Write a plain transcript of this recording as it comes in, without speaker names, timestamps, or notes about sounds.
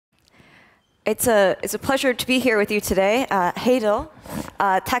It's a pleasure to be here with you today. Hej då.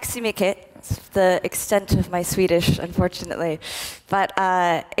 Tack så mycket. It's the extent of my Swedish, unfortunately. But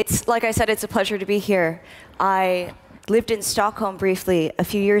it's, like I said, it's a pleasure to be here. I lived in Stockholm briefly a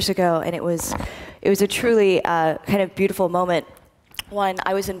few years ago, and it was a truly kind of beautiful moment when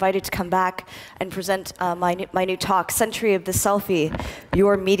I was invited to come back and present my new talk, Century of the Selfie,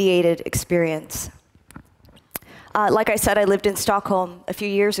 Your Mediated Experience. Like I said, I lived in Stockholm a few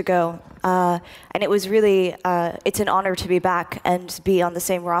years ago, and it was really, it's an honor to be back and be on the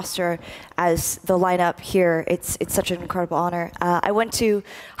same roster as the lineup here. It's such an incredible honor. I went to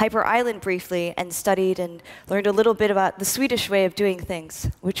Hyper Island briefly and studied and learned a little bit about the Swedish way of doing things,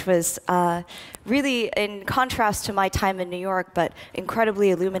 which was really in contrast to my time in New York, but incredibly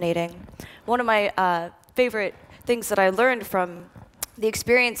illuminating. One of my favorite things that I learned from the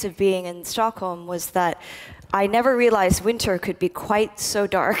experience of being in Stockholm was that I never realized winter could be quite so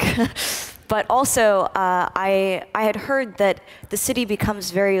dark. But also, I had heard that the city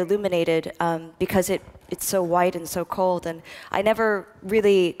becomes very illuminated because it's so white and so cold, and I never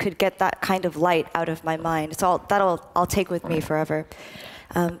really could get that kind of light out of my mind. So I'll take with me forever.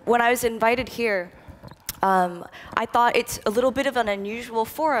 When I was invited here, I thought it's a little bit of an unusual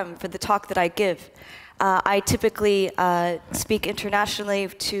forum for the talk that I give. I typically speak internationally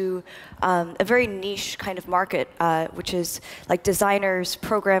to a very niche kind of market, which is like designers,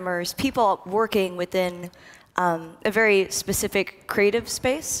 programmers, people working within a very specific creative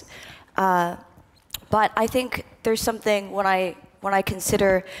space. But I think there's something when I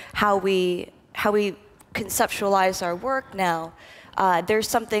consider how we conceptualize our work now. There's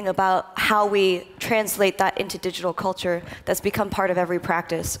something about how we translate that into digital culture that's become part of every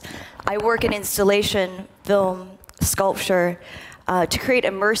practice. I work in installation, film, sculpture, to create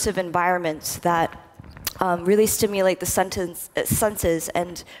immersive environments that really stimulate the senses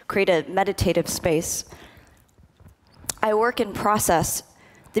and create a meditative space. I work in process,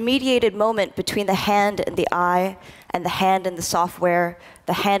 the mediated moment between the hand and the eye, and the hand and the software,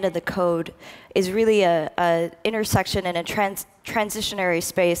 the hand and the code, is really a intersection and a transitionary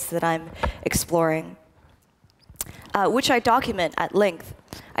space that I'm exploring, which I document at length.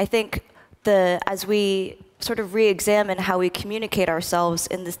 I think as we sort of re-examine how we communicate ourselves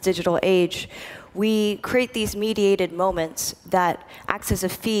in this digital age, we create these mediated moments that acts as a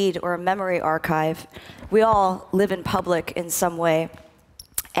feed or a memory archive. We all live in public in some way,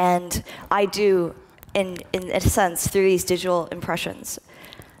 and I do in a sense through these digital impressions.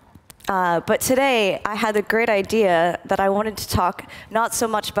 But today, I had a great idea that I wanted to talk not so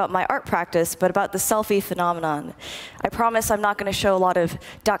much about my art practice, but about the selfie phenomenon. I promise I'm not going to show a lot of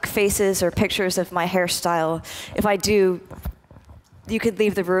duck faces or pictures of my hairstyle. If I do, you could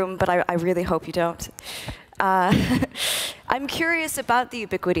leave the room, but I really hope you don't. I'm curious about the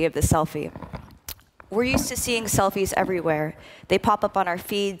ubiquity of the selfie. We're used to seeing selfies everywhere. They pop up on our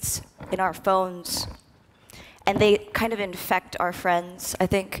feeds, in our phones, and they kind of infect our friends, I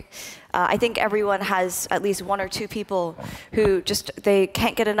think. I think everyone has at least one or two people who they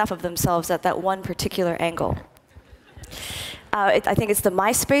can't get enough of themselves at that one particular angle. I think it's the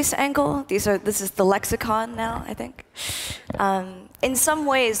MySpace angle. This is the lexicon now, I think. In some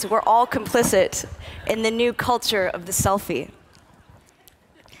ways, we're all complicit in the new culture of the selfie.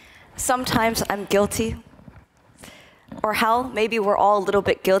 Sometimes I'm guilty. Or hell, maybe we're all a little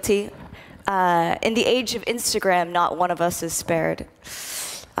bit guilty. In the age of Instagram, not one of us is spared.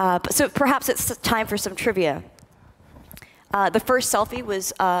 So perhaps it's time for some trivia. The first selfie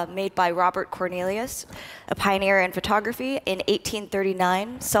was made by Robert Cornelius, a pioneer in photography, in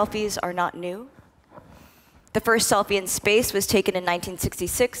 1839. Selfies are not new. The first selfie in space was taken in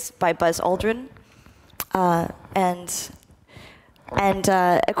 1966 by Buzz Aldrin. And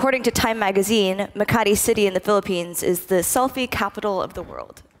according to Time magazine, Makati City in the Philippines is the selfie capital of the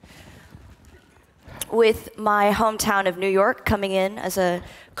world, with my hometown of New York coming in as a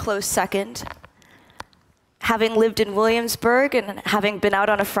close second. Having lived in Williamsburg and having been out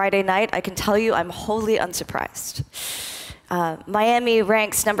on a Friday night, I can tell you I'm wholly unsurprised. Miami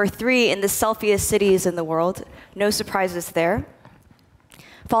ranks #3 in the selfiest cities in the world. No surprises there.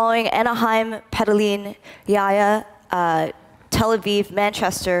 Following Anaheim, Medellin, Yaya, Tel Aviv,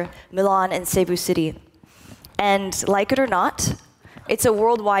 Manchester, Milan, and Cebu City. And like it or not, it's a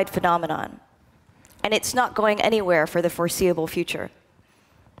worldwide phenomenon. And it's not going anywhere for the foreseeable future.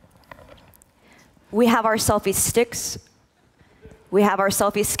 We have our selfie sticks. We have our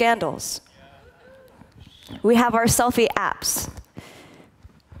selfie scandals. We have our selfie apps.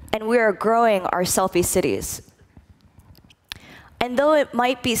 And we are growing our selfie cities. And though it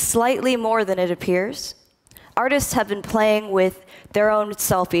might be slightly more than it appears, Artists have been playing with their own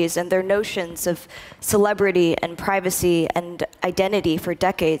selfies and their notions of celebrity and privacy and identity for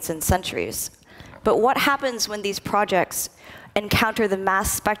decades and centuries. But what happens when these projects encounter the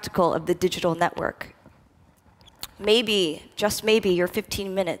mass spectacle of the digital network? Maybe, just maybe, your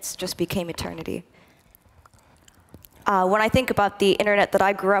 15 minutes just became eternity. When I think about the internet that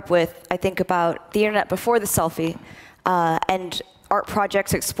I grew up with, I think about the internet before the selfie and art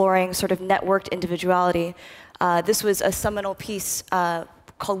projects exploring sort of networked individuality. This was a seminal piece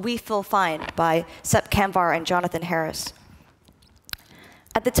called We Feel Fine by Sep Kamvar and Jonathan Harris.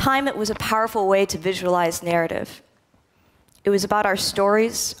 At the time, it was a powerful way to visualize narrative. It was about our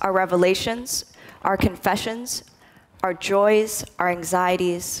stories, our revelations, our confessions, our joys, our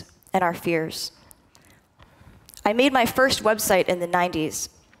anxieties, and our fears. I made my first website in the 90s.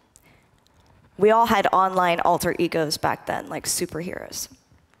 We all had online alter egos back then, like superheroes.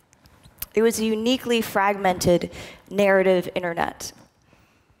 It was a uniquely fragmented narrative internet.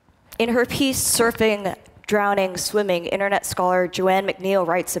 In her piece, Surfing, Drowning, Swimming, internet scholar Joanne McNeil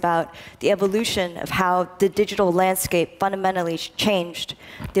writes about the evolution of how the digital landscape fundamentally changed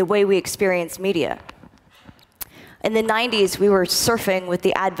the way we experience media. In the 90s, we were surfing with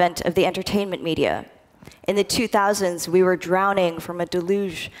the advent of the entertainment media. In the 2000s, we were drowning from a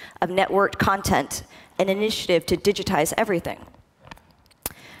deluge of networked content, an initiative to digitize everything.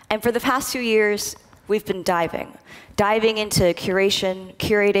 And for the past 2 years, we've been diving into curation,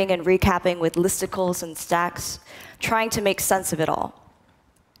 curating and recapping with listicles and stacks, trying to make sense of it all.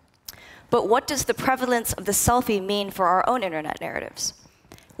 But what does the prevalence of the selfie mean for our own internet narratives?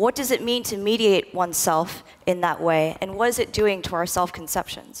 What does it mean to mediate oneself in that way, and what is it doing to our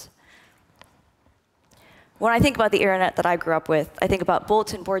self-conceptions? When I think about the internet that I grew up with, I think about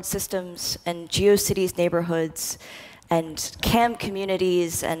bulletin board systems and GeoCities neighborhoods and CAM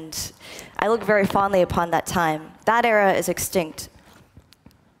communities, and I look very fondly upon that time. That era is extinct.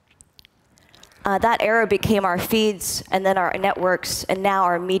 That era became our feeds, and then our networks, and now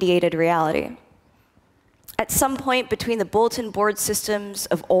our mediated reality. At some point between the bulletin board systems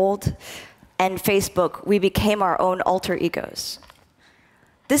of old and Facebook, we became our own alter egos.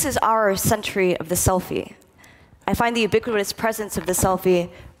 This is our century of the selfie. I find the ubiquitous presence of the selfie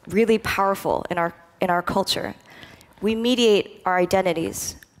really powerful in our culture. We mediate our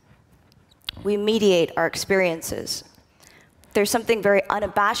identities. We mediate our experiences. There's something very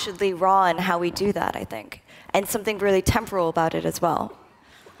unabashedly raw in how we do that, I think, and something really temporal about it as well.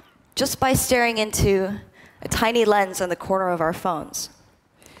 Just by staring into a tiny lens on the corner of our phones.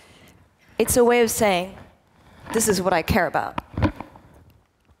 It's a way of saying, this is what I care about.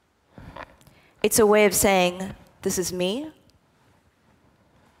 It's a way of saying, this is me.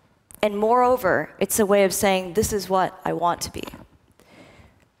 And moreover, it's a way of saying, this is what I want to be.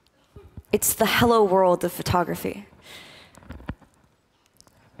 It's the hello world of photography.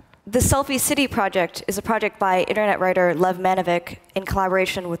 The Selfie City project is a project by internet writer Lev Manovic in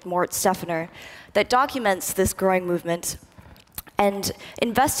collaboration with Mort Steffner that documents this growing movement and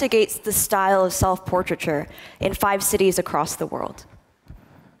investigates the style of self-portraiture in 5 cities across the world.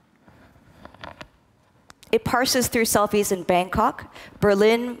 It parses through selfies in Bangkok,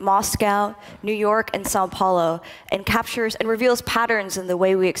 Berlin, Moscow, New York, and Sao Paulo, and captures and reveals patterns in the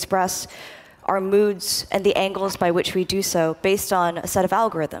way we express our moods and the angles by which we do so based on a set of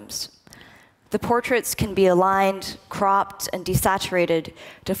algorithms. The portraits can be aligned, cropped, and desaturated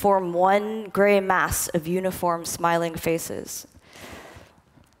to form one gray mass of uniform smiling faces.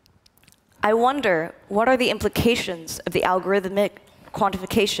 I wonder, what are the implications of the algorithmic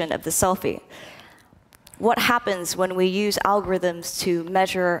quantification of the selfie? What happens when we use algorithms to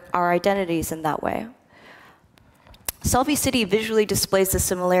measure our identities in that way? Selfie City visually displays the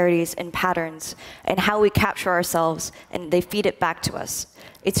similarities and patterns and how we capture ourselves, and they feed it back to us.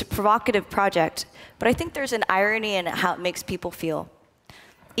 It's a provocative project, but I think there's an irony in how it makes people feel.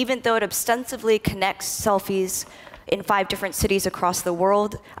 Even though it ostensibly connects selfies in 5 different cities across the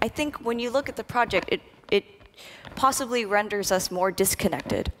world, I think when you look at the project, it possibly renders us more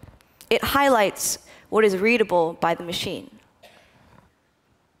disconnected. It highlights what is readable by the machine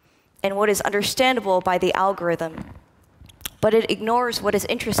and what is understandable by the algorithm, but it ignores what is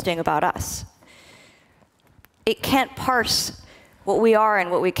interesting about us. It can't parse what we are and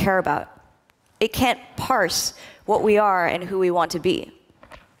what we care about. It can't parse what we are and who we want to be.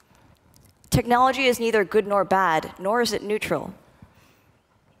 Technology is neither good nor bad, nor is it neutral.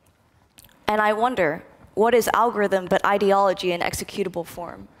 And I wonder, what is algorithm but ideology in executable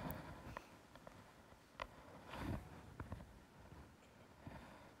form?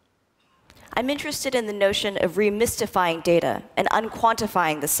 I'm interested in the notion of remystifying data and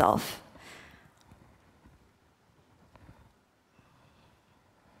unquantifying the self.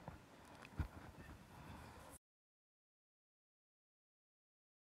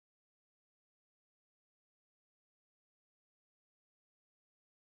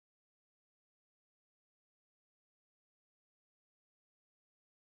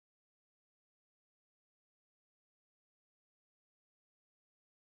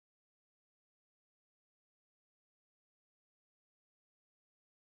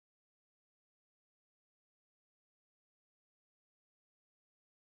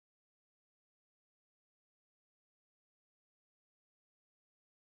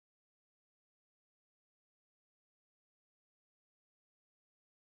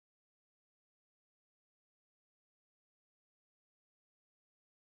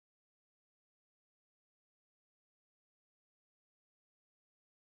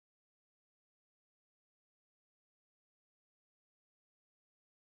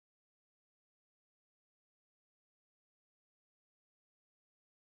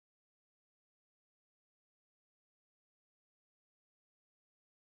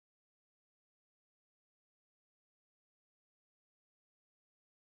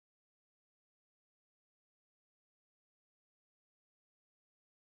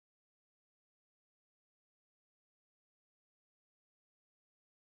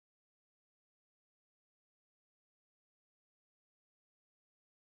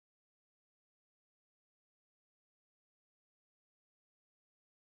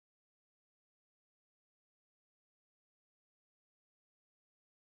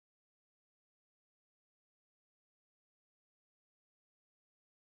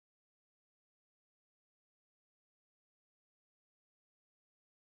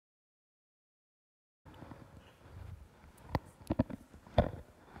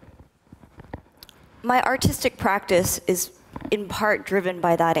 My artistic practice is in part driven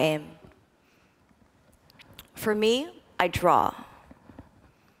by that aim. For me, I draw.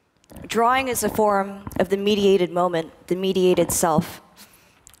 Drawing is a form of the mediated moment, the mediated self.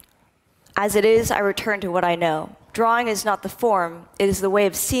 As it is, I return to what I know. Drawing is not the form, it is the way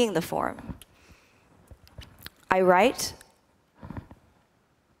of seeing the form. I write,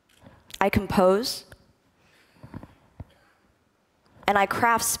 I compose, and I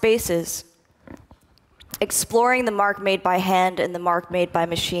craft spaces, exploring the mark made by hand and the mark made by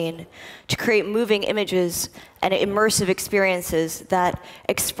machine to create moving images and immersive experiences that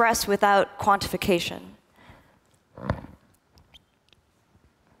express without quantification.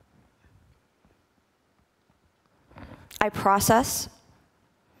 I process.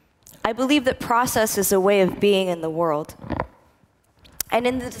 I believe that process is a way of being in the world. And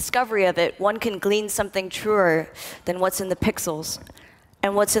in the discovery of it, one can glean something truer than what's in the pixels,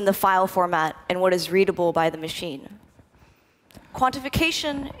 and what's in the file format, and what is readable by the machine.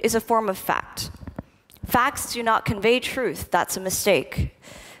 Quantification is a form of fact. Facts do not convey truth. That's a mistake.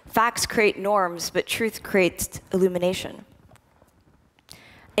 Facts create norms, but truth creates illumination.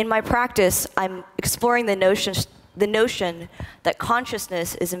 In my practice, I'm exploring the notion that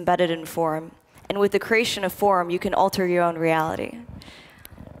consciousness is embedded in form, and with the creation of form, you can alter your own reality.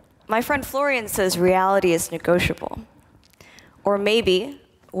 My friend Florian says reality is negotiable. Or maybe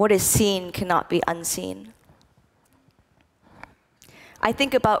what is seen cannot be unseen. I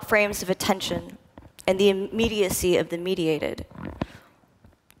think about frames of attention and the immediacy of the mediated.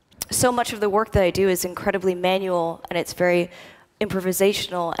 So much of the work that I do is incredibly manual, and it's very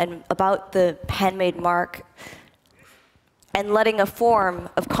improvisational and about the handmade mark and letting a form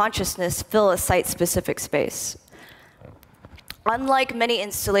of consciousness fill a site-specific space. Unlike many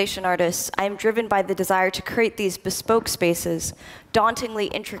installation artists, I am driven by the desire to create these bespoke spaces, dauntingly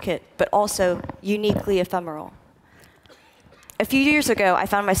intricate, but also uniquely ephemeral. A few years ago, I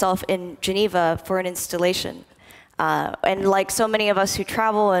found myself in Geneva for an installation. And like so many of us who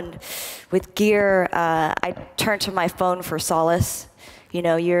travel and with gear, I turn to my phone for solace. You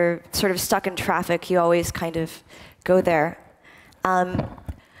know, you're sort of stuck in traffic, you always kind of go there.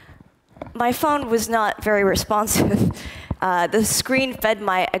 My phone was not very responsive. The screen fed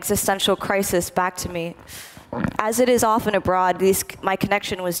my existential crisis back to me. As it is often abroad, my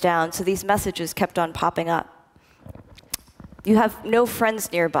connection was down, so these messages kept on popping up. You have no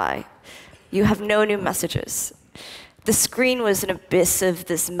friends nearby. You have no new messages. The screen was an abyss of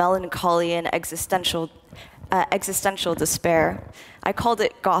this melancholy and existential despair. I called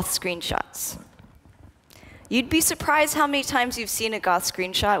it goth screenshots. You'd be surprised how many times you've seen a goth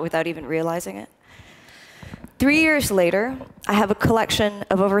screenshot without even realizing it. 3 years later, I have a collection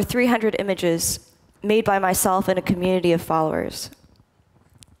of over 300 images made by myself and a community of followers.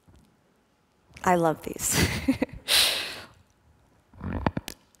 I love these.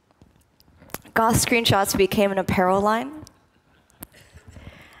 Goth screenshots became an apparel line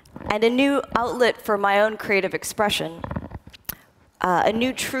and a new outlet for my own creative expression, a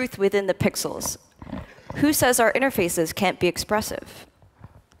new truth within the pixels. Who says our interfaces can't be expressive?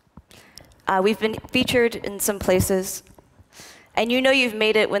 We've been featured in some places, and you know you've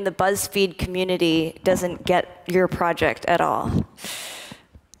made it when the BuzzFeed community doesn't get your project at all.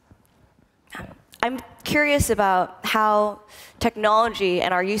 I'm curious about how technology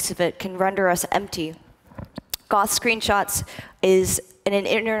and our use of it can render us empty. Goth Screenshots is an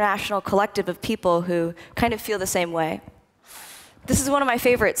international collective of people who kind of feel the same way. This is one of my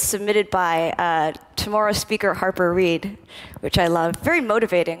favorites, submitted by tomorrow's speaker, Harper Reed, which I love. Very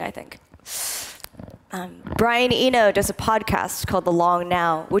motivating, I think. Brian Eno does a podcast called The Long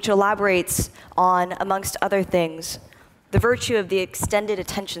Now, which elaborates on, amongst other things, the virtue of the extended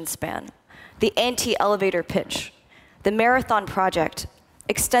attention span, the anti-elevator pitch, the marathon project,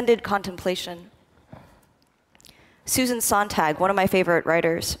 extended contemplation. Susan Sontag, one of my favorite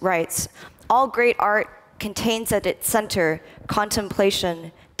writers, writes, "All great art contains at its center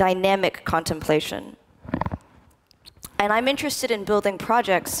contemplation, dynamic contemplation." And I'm interested in building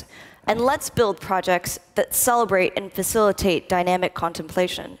projects, and let's build projects that celebrate and facilitate dynamic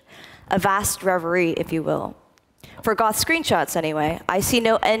contemplation, a vast reverie, if you will. For Goth Screenshots, anyway, I see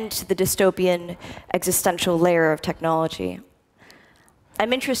no end to the dystopian existential layer of technology.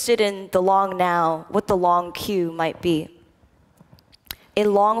 I'm interested in the long now, what the long queue might be.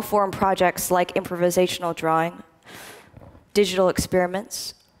 In long-form projects like improvisational drawing, digital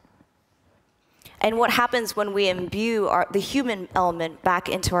experiments, and what happens when we imbue the human element back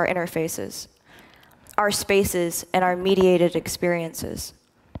into our interfaces, our spaces, and our mediated experiences.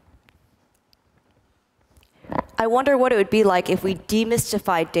 I wonder what it would be like if we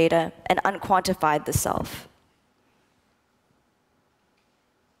demystified data and unquantified the self.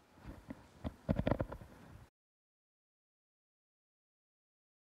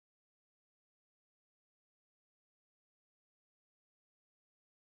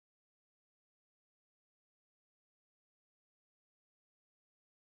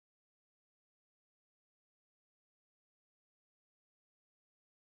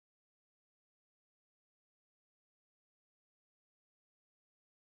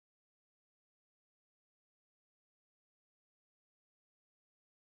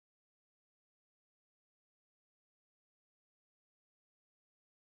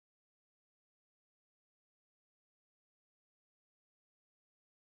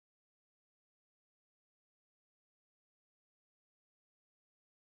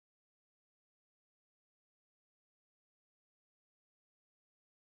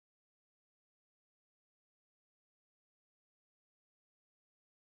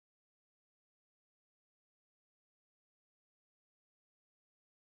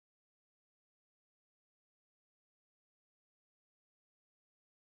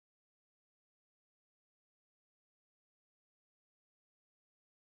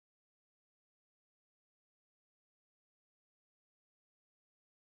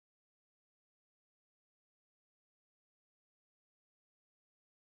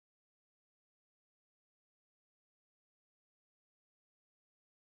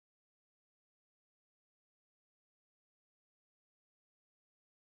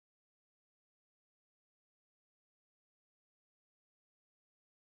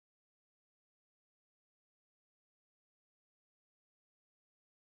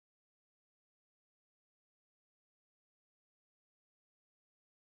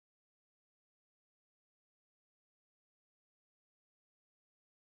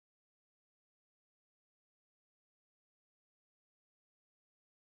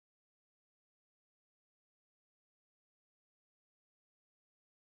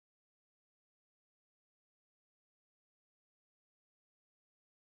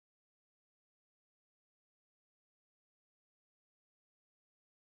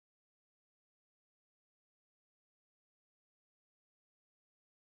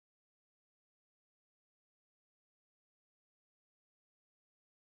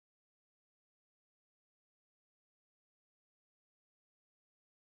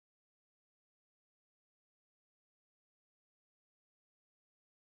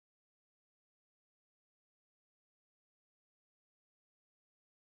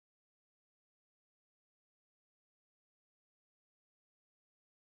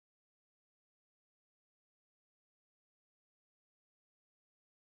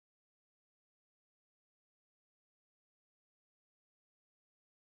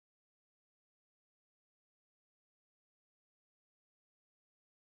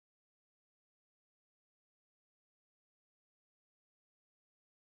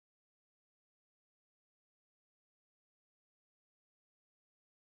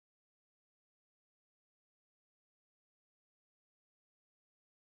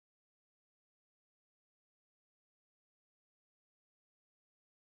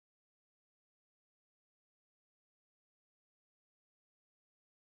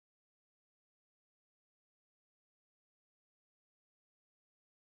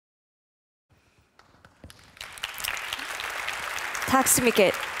 Tack så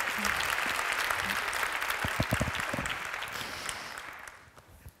mycket.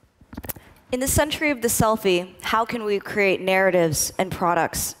 In the century of the selfie, how can we create narratives and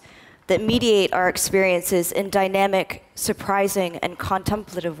products that mediate our experiences in dynamic, surprising, and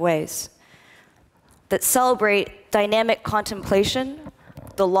contemplative ways, that celebrate dynamic contemplation,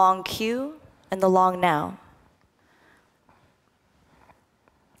 the long queue, and the long now?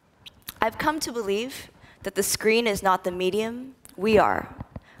 I've come to believe that the screen is not the medium, we are.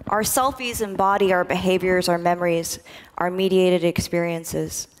 Our selfies embody our behaviors, our memories, our mediated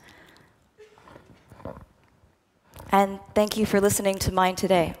experiences. And thank you for listening to mine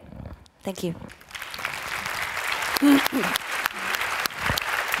today. Thank you.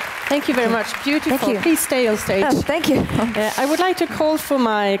 Thank you very much. Beautiful. Thank you. Please stay on stage. Oh, thank you. I would like to call for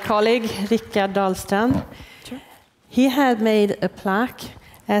my colleague, Rickard Dahlstrand. Sure. He had made a plaque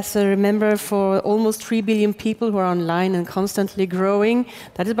as a remember for almost 3 billion people who are online and constantly growing.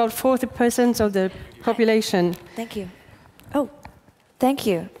 That is about 40% of the population. Thank you. Oh, thank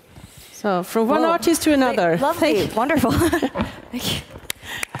you. So from one artist to another. Lovely. Wonderful. Thank you.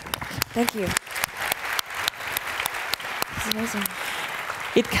 Thank you. This is amazing.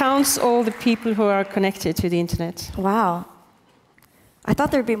 It counts all the people who are connected to the internet. Wow. I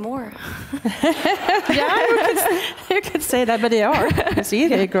thought there'd be more. Yeah, you could say that, but they are. You see,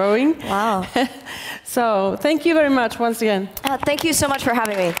 they're growing. Wow. So thank you very much once again. Thank you so much for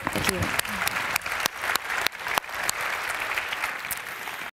having me. Thank you.